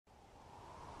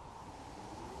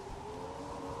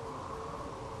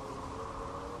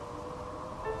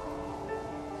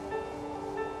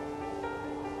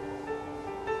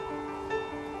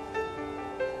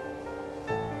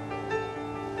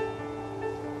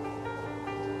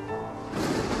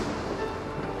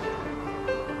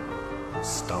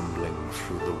Stumbling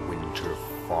through the winter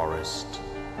forest,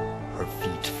 her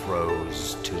feet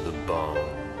froze to the bone.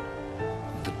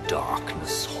 The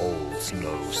darkness holds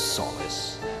no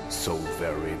solace, so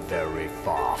very, very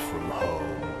far from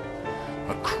home.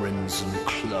 A crimson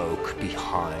cloak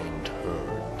behind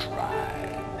her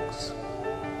drags.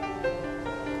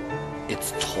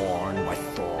 It's torn by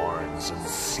thorns and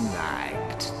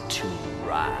snagged to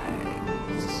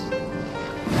rags.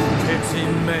 Pity,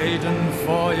 maiden,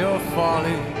 for your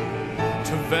folly,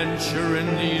 to venture in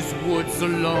these woods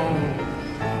alone.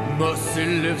 Mercy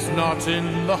lives not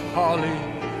in the holly,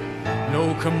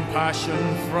 no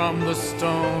compassion from the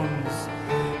stones.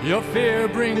 Your fear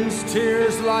brings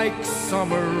tears like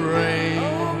summer rain.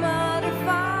 Oh, mother,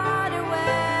 father,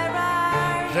 where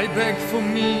are you? They beg for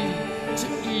me to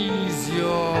ease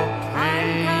your pain.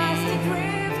 I'm cast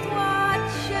adrift, what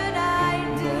should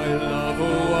I do? My love,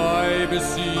 oh, I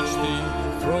beseech thee,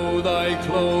 throw thy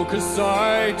cloak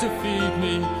aside to feed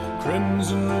me.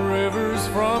 Crimson rivers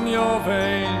from your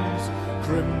veins,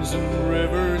 crimson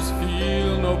rivers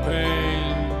feel no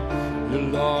pain. Your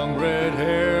long red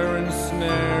hair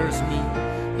ensnares me,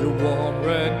 your warm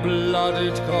red blood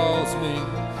it calls me.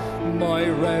 My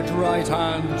red right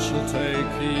hand shall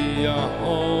take thee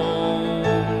home.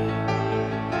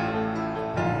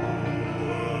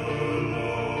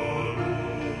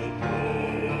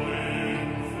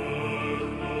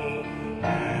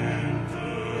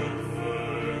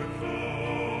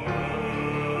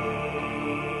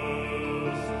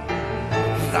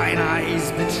 Thine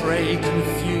eyes betray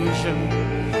confusion.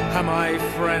 Am I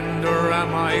friend or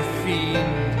am I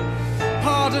fiend?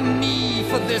 Pardon me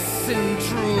for this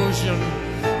intrusion,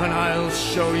 and I'll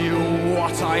show you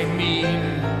what I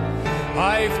mean.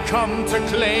 I've come to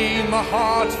claim a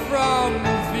heart from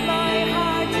thee. My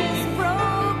heart is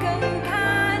broken,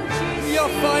 can't you see? Your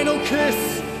final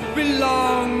kiss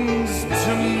belongs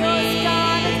to me. Your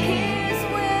scarlet kiss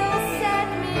will set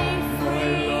me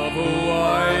free. My love, oh,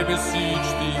 I beseech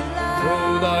thee, throw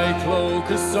thy cloak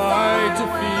aside to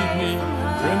feed me.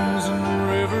 Crimson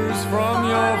rivers from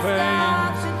your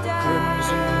veins,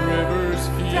 crimson rivers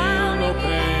feel no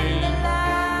pain.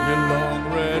 Your long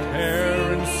red hair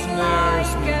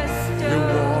ensnares me, your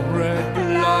warm red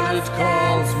blood it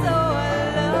calls me.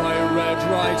 My red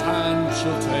right hand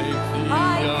shall take thee I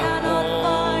cannot home.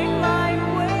 find my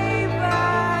way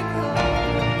back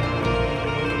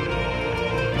home.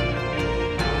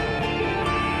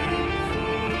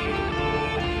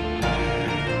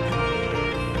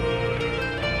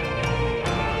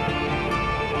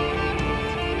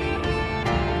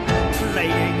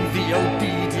 Playing the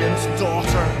obedient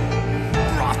daughter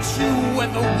brought you where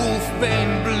the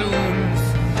wolfbane blooms,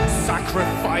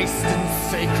 sacrificed in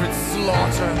sacred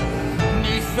slaughter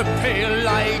neath the pale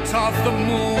light of the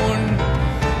moon.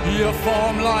 Your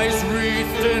form lies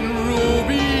wreathed in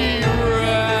ruby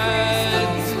red,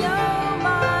 Snow,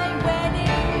 my wedding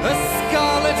a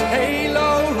scarlet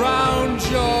halo round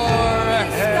your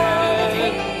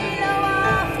head. halo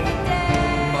of the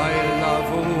dead. My love,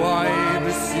 oh, I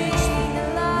beseech thee,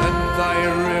 let thy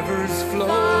rivers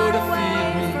flow to feed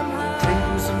me.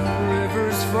 Crimson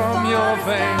rivers from your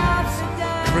veins,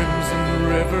 crimson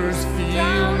rivers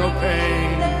feel no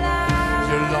pain.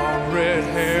 Your long red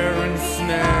hair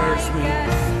ensnares me,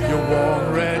 your warm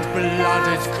red blood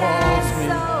it calls me.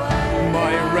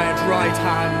 My red right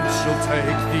hand shall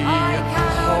take thee I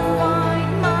cannot home.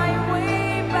 find my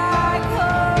way back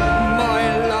home. My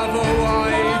love, oh,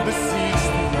 I beseech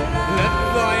thee, let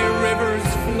thy rivers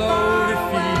flow to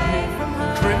feed me.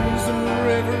 Crimson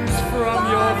rivers from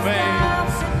your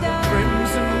veins,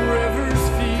 crimson rivers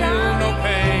feel no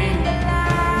pain.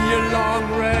 Your long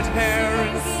red hair